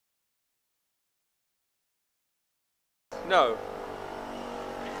No.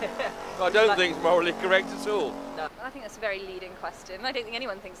 I don't think it's morally correct at all. No. I think that's a very leading question. I don't think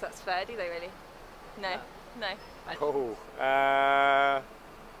anyone thinks that's fair, do they really? No. No. Oh.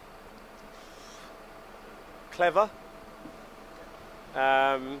 Clever.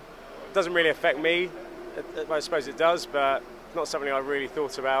 Doesn't really affect me. I suppose it does, but not something I really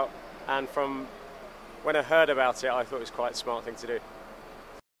thought about. And from when I heard about it, I thought it was quite a smart thing to do.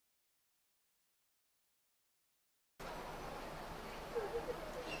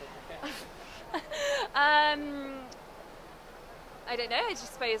 I don't know, I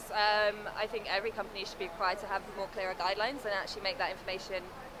just suppose I think every company should be required to have more clearer guidelines and actually make that information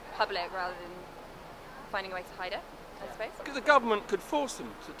public rather than finding a way to hide it, I suppose. Because the government could force them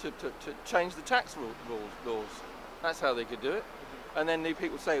to change the tax laws. That's how they could do it. And then the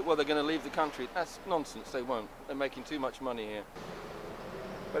people say, well, they're going to leave the country. That's nonsense, they won't. They're making too much money here.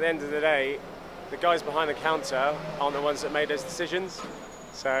 But at the end of the day, the guys behind the counter aren't the ones that made those decisions.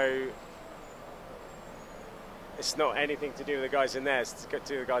 So it's not anything to do with the guys in there, it's to do with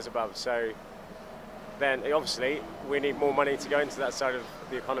the guys above. So then obviously we need more money to go into that side of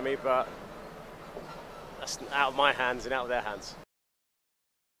the economy, but that's out of my hands and out of their hands.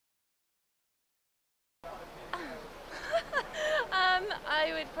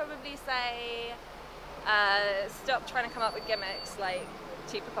 I would probably say stop trying to come up with gimmicks like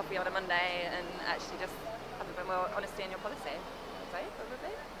cheaper coffee on a Monday and actually just have a bit more honesty in your policy. I'd say,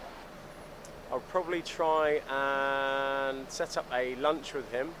 probably. I'll probably try and set up a lunch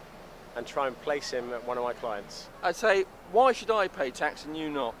with him and try and place him at one of my clients. I'd say, why should I pay tax and you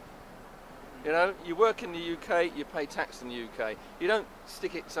not? You know, you work in the UK, you pay tax in the UK. You don't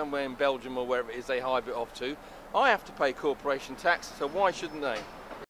stick it somewhere in Belgium or wherever it is they hive it off to. I have to pay corporation tax, so why shouldn't they?